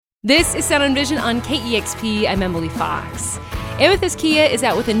This is Sound and Vision on KEXP. I'm Emily Fox. Amethyst Kia is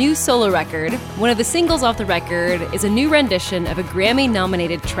out with a new solo record. One of the singles off the record is a new rendition of a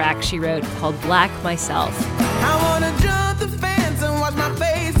Grammy-nominated track she wrote called Black Myself. I wanna jump the fence and wash my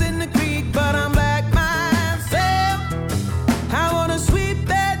face in the creek, but I'm black myself. I wanna sweep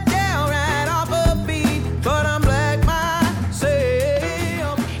that down right off a beat, but I'm black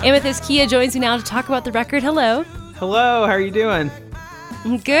myself. Amethyst Kia joins me now to talk about the record. Hello. Hello, how are you doing?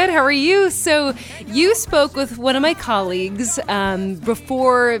 Good. How are you? So you spoke with one of my colleagues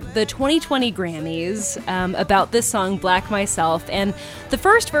before the 2020 Grammys about this song, Black Myself. And the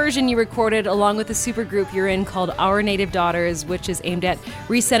first version you recorded along with the supergroup you're in called Our Native Daughters, which is aimed at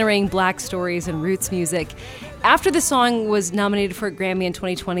recentering Black stories and roots music. After the song was nominated for a Grammy in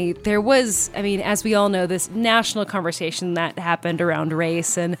 2020, there was, as we all know, this national conversation that happened around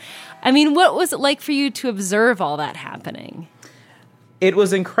race. And, what was it like for you to observe all that happening? It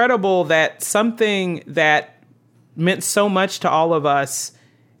was incredible that something that meant so much to all of us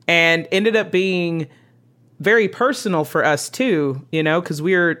and ended up being very personal for us too, because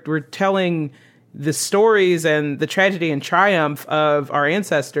we're telling the stories and the tragedy and triumph of our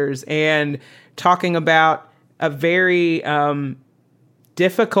ancestors and talking about a very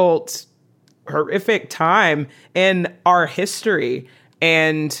difficult, horrific time in our history.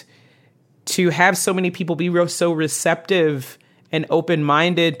 And to have so many people be so receptive and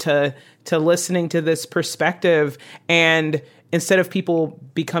open-minded to listening to this perspective, and instead of people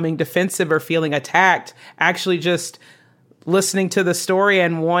becoming defensive or feeling attacked, actually just listening to the story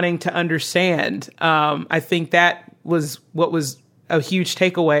and wanting to understand. I think that was what was a huge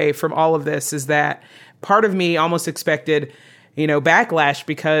takeaway from all of this, is that part of me almost expected, backlash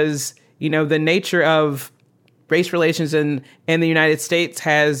because, the nature of race relations in the United States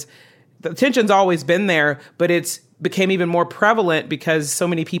the tension's always been there, but it's became even more prevalent because so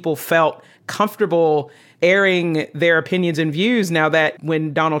many people felt comfortable airing their opinions and views now that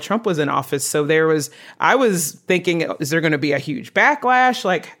when Donald Trump was in office. So I was thinking, is there going to be a huge backlash?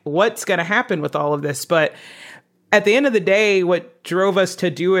 Like, what's going to happen with all of this? But at the end of the day, what drove us to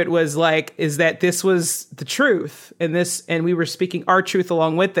do it is that this was the truth, and we were speaking our truth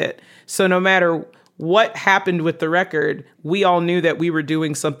along with it. So no matter what happened with the record, we all knew that we were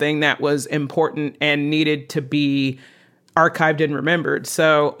doing something that was important and needed to be archived and remembered.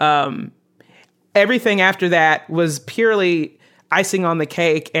 So everything after that was purely icing on the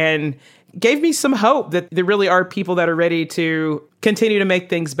cake and gave me some hope that there really are people that are ready to continue to make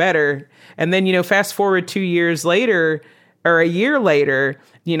things better. And then, fast forward 2 years later, or a year later,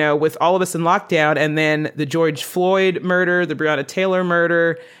 with all of us in lockdown, and then the George Floyd murder, the Breonna Taylor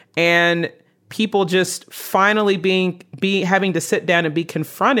murder, and people just finally having to sit down and be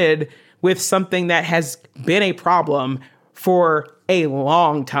confronted with something that has been a problem for a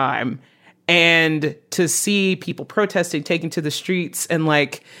long time. And to see people protesting, taking to the streets, and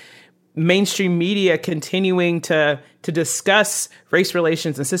mainstream media continuing to discuss race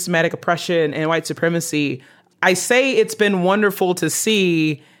relations and systematic oppression and white supremacy, I say it's been wonderful to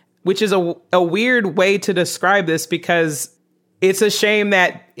see, which is a weird way to describe this because it's a shame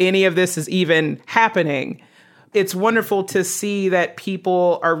that any of this is even happening. It's wonderful to see that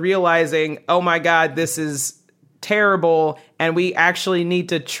people are realizing, oh my God, this is terrible, and we actually need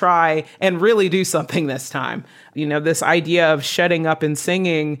to try and really do something this time. This idea of shutting up and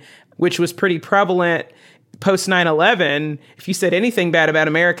singing, which was pretty prevalent post 9/11. If you said anything bad about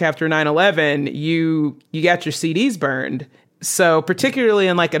America after 9/11, you got your CDs burned. So particularly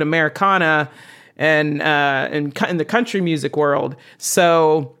in an Americana and in the country music world.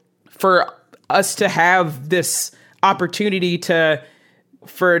 So for us to have this opportunity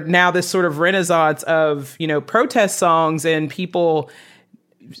for now this sort of renaissance of, protest songs and people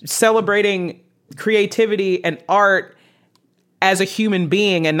celebrating creativity and art as a human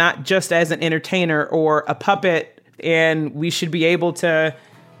being and not just as an entertainer or a puppet. And we should be able to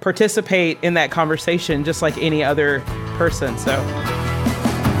participate in that conversation just like any other person. So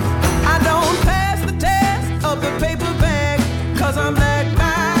the paper bag, 'cause I'm black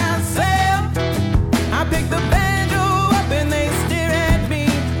myself. I pick the banjo up and they stare at me,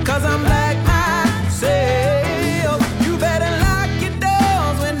 'cause I'm black myself. You better lock your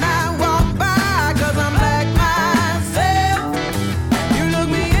doors when I walk by, 'cause I'm black myself. You look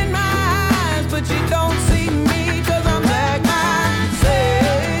me in my eyes, but you don't see me, 'cause I'm black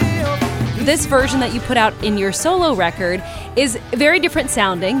myself. This version that you put out in your solo record is very different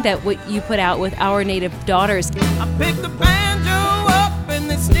sounding than what you put out with Our Native Daughters. I pick the banjo up and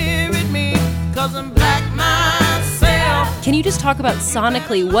they stare at me, 'cause I'm black myself. Can you just talk about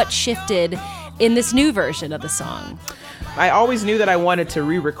sonically what shifted in this new version of the song? I always knew that I wanted to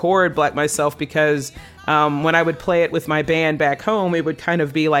re-record Black Myself because when I would play it with my band back home, it would kind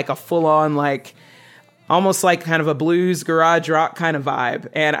of be like a full-on, like, almost like kind of a blues garage rock kind of vibe.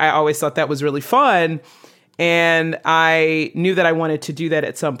 And I always thought that was really fun. And I knew that I wanted to do that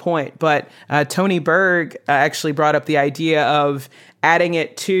at some point. But Tony Berg actually brought up the idea of adding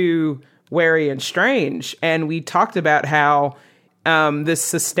it to Wary and Strange. And we talked about how this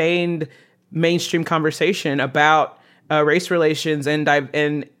sustained mainstream conversation about race relations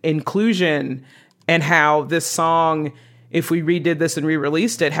and inclusion, and how this song, if we redid this and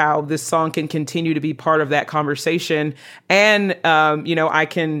re-released it, how this song can continue to be part of that conversation. And, I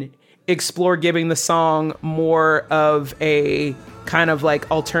can explore giving the song more of a kind of like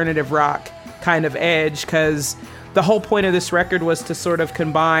alternative rock kind of edge, because the whole point of this record was to sort of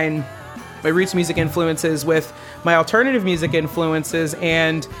combine my roots music influences with my alternative music influences.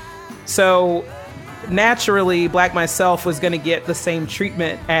 And so naturally, Black Myself was going to get the same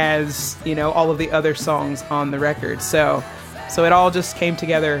treatment as, all of the other songs on the record. So it all just came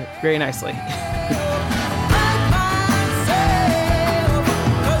together very nicely.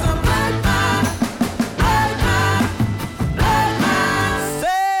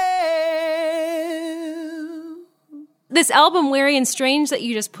 This album, Wary and Strange, that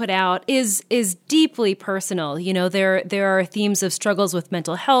you just put out is deeply personal. There are themes of struggles with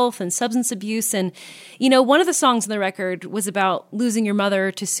mental health and substance abuse. And, one of the songs on the record was about losing your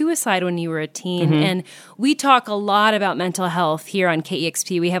mother to suicide when you were a teen. Mm-hmm. And we talk a lot about mental health here on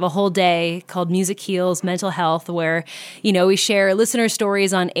KEXP. We have a whole day called Music Heals Mental Health, where, we share listener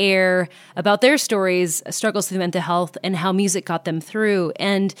stories on air about their stories, struggles with mental health, and how music got them through.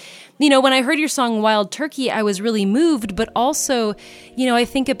 And, when I heard your song Wild Turkey, I was really moved. But also, I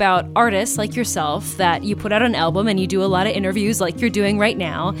think about artists like yourself that you put out an album and you do a lot of interviews like you're doing right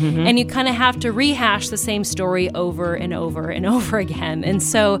now, mm-hmm. and you kind of have to rehash the same story over and over and over again. And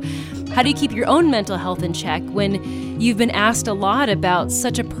so how do you keep your own mental health in check when you've been asked a lot about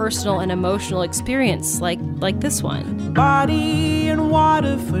such a personal and emotional experience like this one? Body and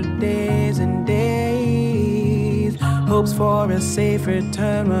water for days and days. Hopes for a safe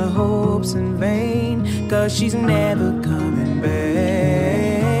return, my hopes in vain. 'Cause she's never coming back.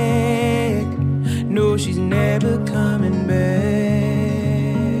 No, she's never coming back.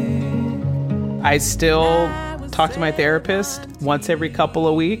 I still talk to my therapist once every couple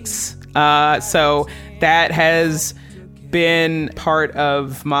of weeks. So that has been part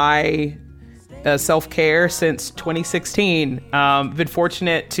of my self-care since 2016. Been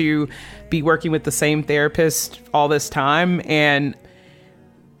fortunate to be working with the same therapist all this time. And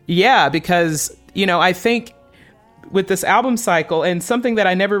yeah, because, I think with this album cycle, and something that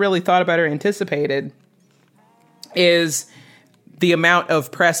I never really thought about or anticipated, is the amount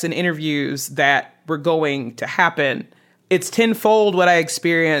of press and interviews that were going to happen. It's tenfold what I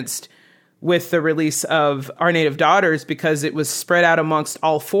experienced with the release of Our Native Daughters, because it was spread out amongst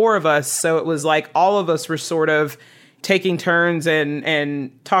all four of us. So it was like all of us were sort of taking turns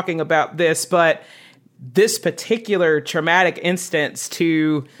and talking about this. But this particular traumatic instance,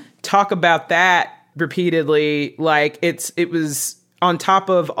 to talk about that repeatedly, like it was on top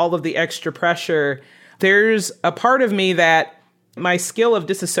of all of the extra pressure. There's a part of me that my skill of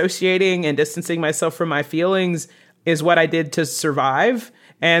disassociating and distancing myself from my feelings is what I did to survive.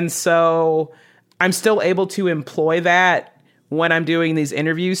 And so I'm still able to employ that when I'm doing these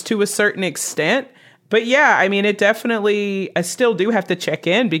interviews to a certain extent. But yeah, I mean, I still do have to check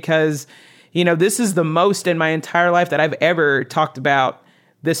in, because, this is the most in my entire life that I've ever talked about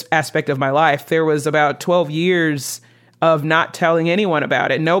this aspect of my life. There was about 12 years of not telling anyone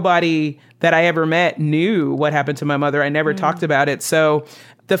about it. Nobody that I ever met knew what happened to my mother. I never talked about it. So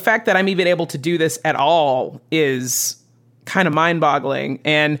the fact that I'm even able to do this at all is kind of mind-boggling.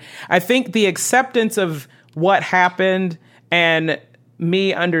 And I think the acceptance of what happened and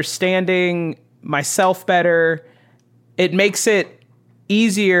me understanding myself better, it makes it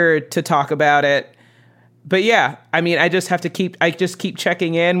easier to talk about it. But yeah, I mean, I just keep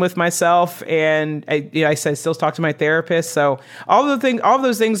checking in with myself, and I still talk to my therapist. So all of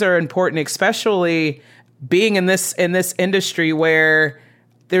those things are important, especially being in this industry where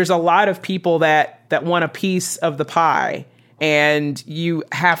there's a lot of people that want a piece of the pie, and you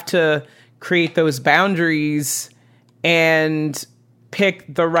have to create those boundaries and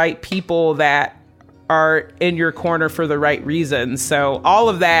pick the right people that are in your corner for the right reasons. So all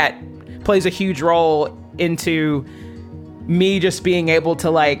of that plays a huge role into me just being able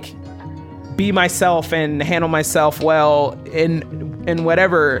to be myself and handle myself well in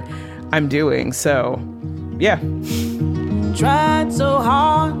whatever I'm doing. So yeah. tried so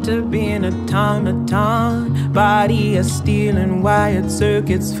hard to be an automaton, body of steel and wired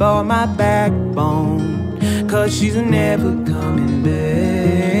circuits for my backbone. 'Cause she's never coming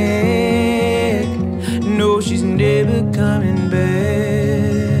back. No, she's never coming back.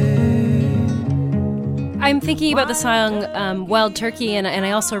 I'm thinking about the song Wild Turkey, and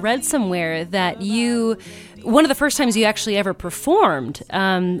I also read somewhere that one of the first times you actually ever performed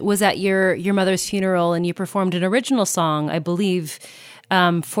was at your mother's funeral, and you performed an original song, I believe,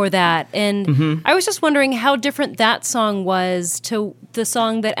 for that. And I was just wondering how different that song was to the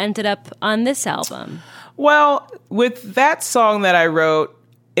song that ended up on this album. Well, with that song that I wrote,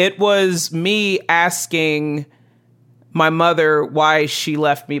 it was me asking my mother why she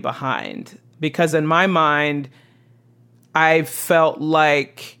left me behind. Because in my mind, I felt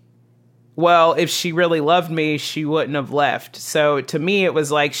like, well, if she really loved me, she wouldn't have left. So to me, it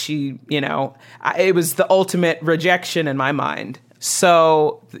was like she, it was the ultimate rejection in my mind.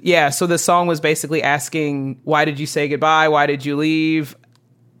 So, yeah, so the song was basically asking, why did you say goodbye? Why did you leave?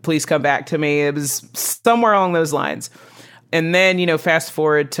 Please come back to me. It was somewhere along those lines. And then, fast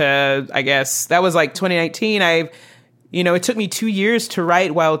forward to, I guess, that was like 2019. It took me 2 years to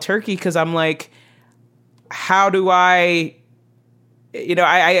write Wild Turkey because I'm like, how do I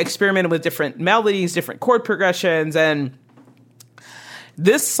experimented with different melodies, different chord progressions, and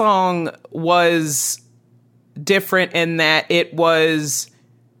this song was different in that it was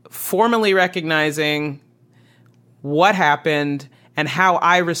formally recognizing what happened and how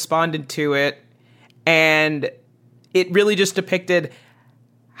I responded to it, and it really just depicted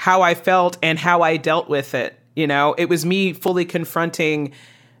how I felt and how I dealt with it. It was me fully confronting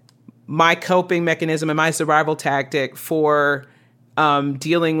my coping mechanism and my survival tactic for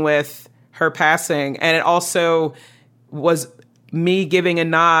dealing with her passing. And it also was me giving a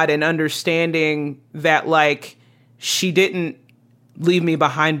nod and understanding that, like, she didn't leave me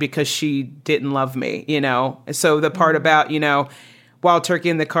behind because she didn't love me, So the part about, Wild Turkey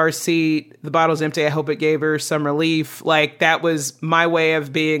in the car seat, the bottle's empty, I hope it gave her some relief. Like, that was my way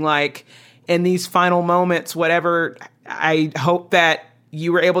of being like, in these final moments, whatever, I hope that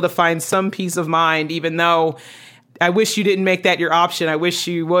you were able to find some peace of mind, even though I wish you didn't make that your option. I wish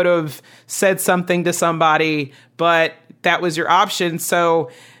you would have said something to somebody, but that was your option. So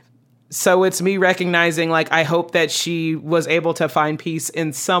it's me recognizing, like, I hope that she was able to find peace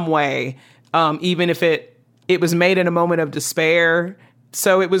in some way, even if it was made in a moment of despair.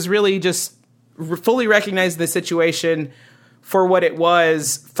 So it was really just fully recognize the situation for what it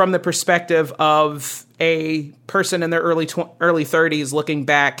was from the perspective of a person in their early 30s looking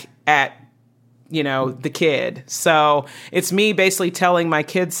back at, the kid. So it's me basically telling my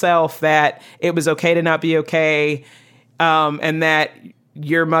kid self that it was okay to not be okay, and that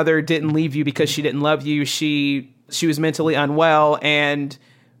your mother didn't leave you because she didn't love you. She was mentally unwell and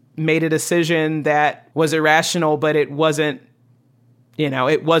made a decision that was irrational, but it wasn't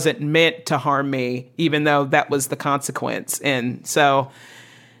meant to harm me, even though that was the consequence. And so,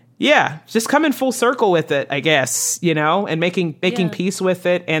 yeah, just coming full circle with it, I guess, and making peace with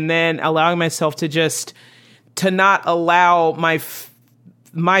it, and then allowing myself to not allow my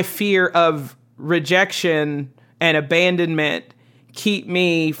fear of rejection and abandonment keep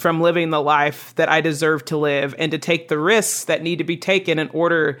me from living the life that I deserve to live, and to take the risks that need to be taken in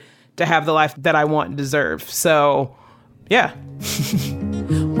order to have the life that I want and deserve. So, yeah.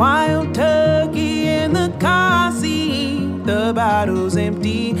 Wild turkey in the car seat, the bottle's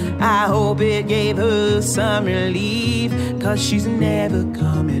empty, I hope it gave her some relief, 'cause she's never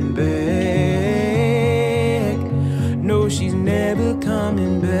coming back. No, she's never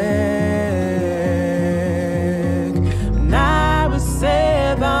coming back. When I was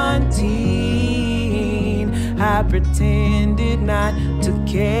 17, I pretended not to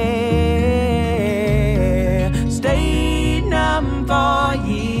care. Stayed numb for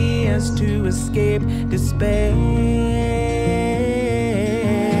years to escape despair.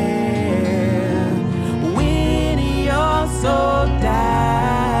 When your soul dies,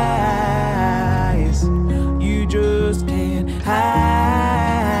 you just can't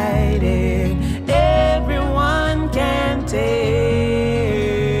hide it. Everyone can tell.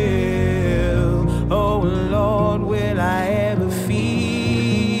 Oh Lord, will I ever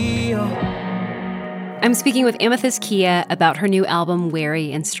feel? I'm speaking with Amethyst Kia about her new album,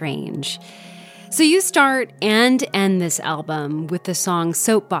 Wary and Strange. So you start and end this album with the song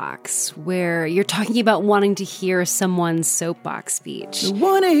Soapbox, where you're talking about wanting to hear someone's soapbox speech. I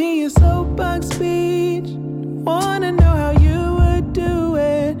wanna hear your soapbox speech. Wanna know how you would do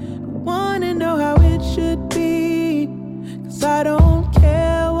it. Wanna know how it should be. 'Cause I don't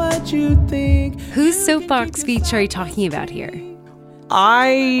care what you think. Whose soapbox speech are you talking about here?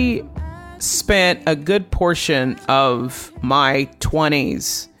 I spent a good portion of my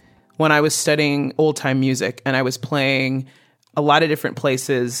 20s when I was studying old-time music, and I was playing a lot of different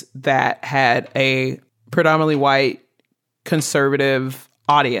places that had a predominantly white conservative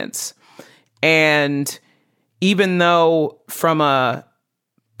audience. And even though from a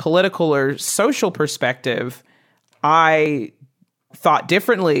political or social perspective, I thought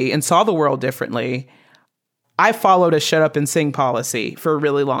differently and saw the world differently, I followed a shut up and sing policy for a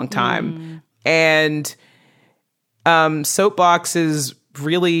really long time. And Soapbox is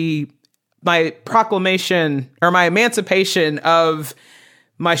really my proclamation or my emancipation of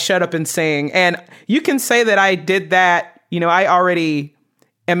my shut up and sing. And you can say that I did that. You know, I already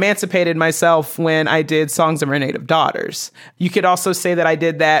emancipated myself when I did Songs of Our Native Daughters. You could also say that I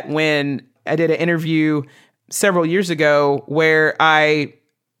did that when I did an interview several years ago where I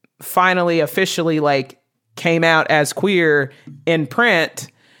finally officially came out as queer in print.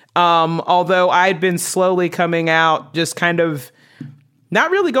 Although I'd been slowly coming out, just kind of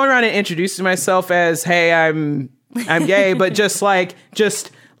not really going around and introducing myself as, hey, I'm gay, but just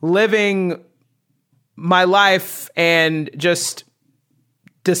living my life and just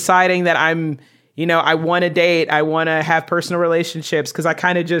deciding that I want to date, I want to have personal relationships, because I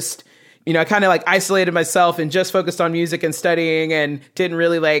kind of just, isolated myself and just focused on music and studying and didn't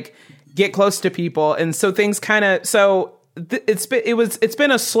really get close to people. And so things kind of, it's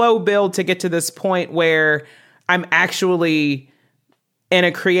been a slow build to get to this point where I'm actually, in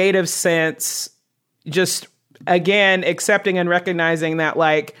a creative sense, just again accepting and recognizing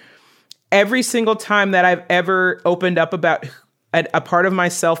that every single time that I've ever opened up about a part of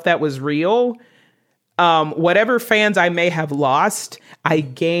myself that was real, whatever fans I may have lost, I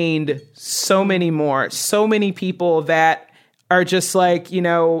gained so many more, so many people that are just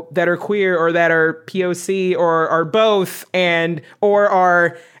that are queer or that are POC or are both or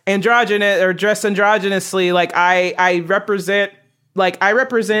are androgynous or dress androgynously. I represent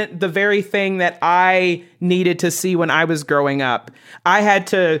the very thing that I needed to see when I was growing up. I had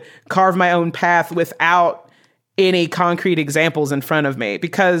to carve my own path without any concrete examples in front of me,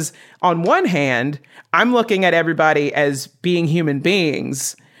 because on one hand, I'm looking at everybody as being human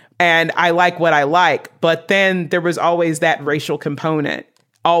beings and I like what I like, but then there was always that racial component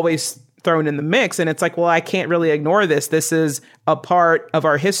always thrown in the mix. And it's well, I can't really ignore this. This is a part of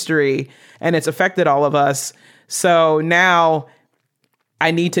our history and it's affected all of us. So now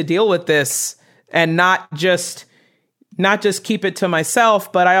I need to deal with this and not just keep it to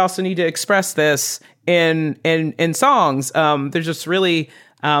myself, but I also need to express this in songs. There's this really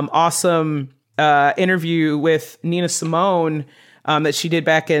awesome interview with Nina Simone that she did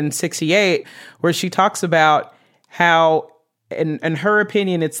back in '68, where she talks about how, in her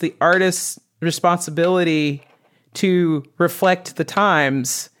opinion, it's the artist's responsibility to reflect the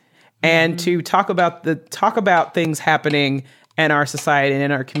times and to talk about things happening in our society and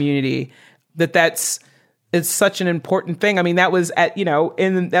in our community. It's such an important thing. I mean, that was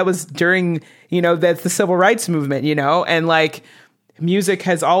that was during, that's the civil rights movement, and music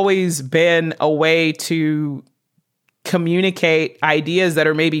has always been a way to communicate ideas that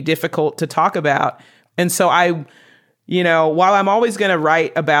are maybe difficult to talk about. And so while I'm always going to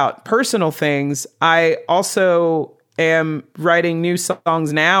write about personal things, I also am writing new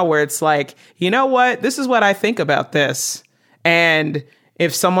songs now where it's this is what I think about this. And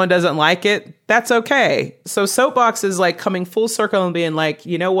if someone doesn't like it, that's okay. So Soapbox is coming full circle and being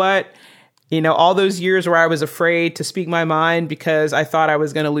all those years where I was afraid to speak my mind because I thought I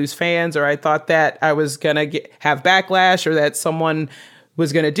was going to lose fans, or I thought that I was going to have backlash, or that someone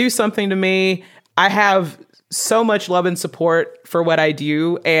was going to do something to me. I have so much love and support for what I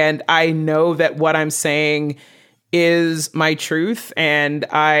do. And I know that what I'm saying is my truth. And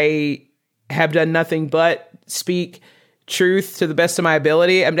I have done nothing but speak truth to the best of my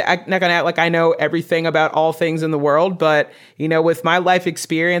ability. I'm not going to act like I know everything about all things in the world, but with my life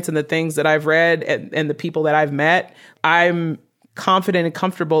experience and the things that I've read and the people that I've met, I'm confident and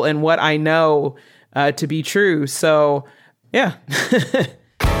comfortable in what I know to be true. So, yeah.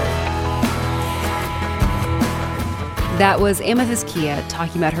 That was Amethyst Kia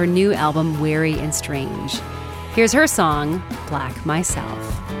talking about her new album, Wary and Strange. Here's her song, Black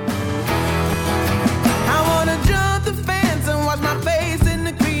Myself. My face in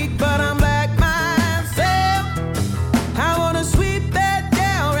the creek, but I'm black myself. I wanna sweep that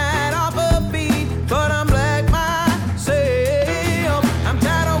down right off her feet, but I'm black myself. I'm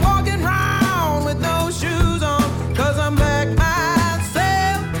tired of walking around with no shoes on, 'cause I'm black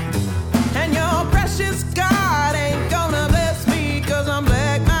myself. And your precious God ain't gonna bless me, 'cause I'm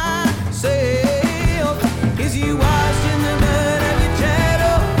black myself.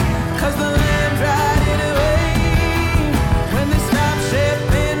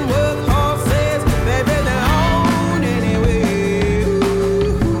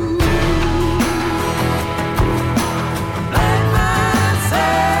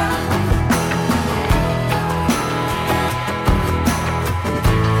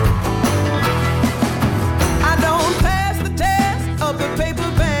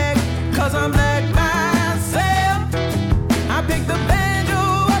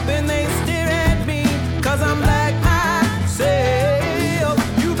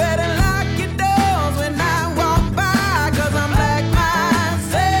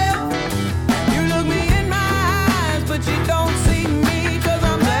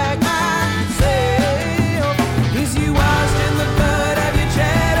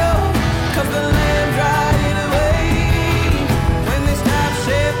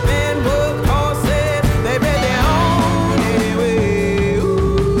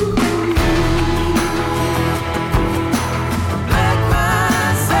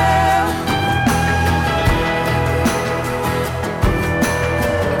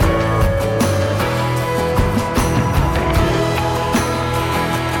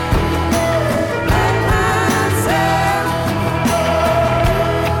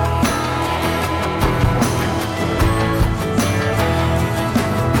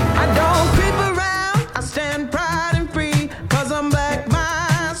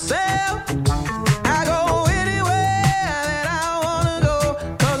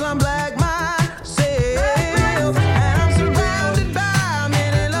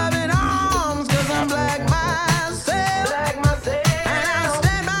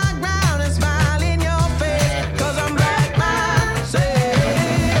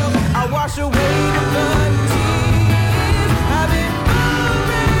 wash away the blood and tears. I've been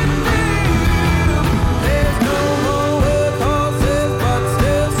moving through. There's no more workhorses, but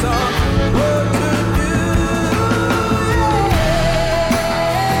still some work to do.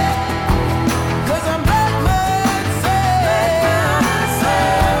 Yeah. 'Cause I'm back myself. 'Cause I'm back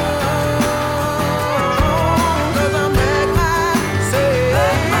myself. 'Cause I'm back myself.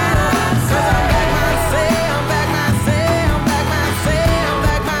 I'm back myself. I'm back myself. I'm back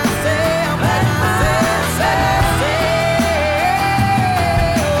myself. I'm back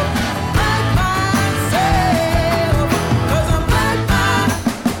myself. Back myself. 'Cause I'm back myself.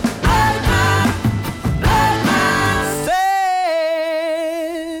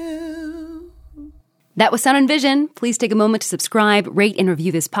 That was Sound and Vision. Please take a moment to subscribe, rate, and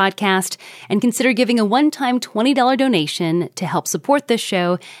review this podcast, and consider giving a one-time $20 donation to help support this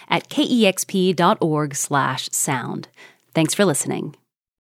show at kexp.org/sound. Thanks for listening.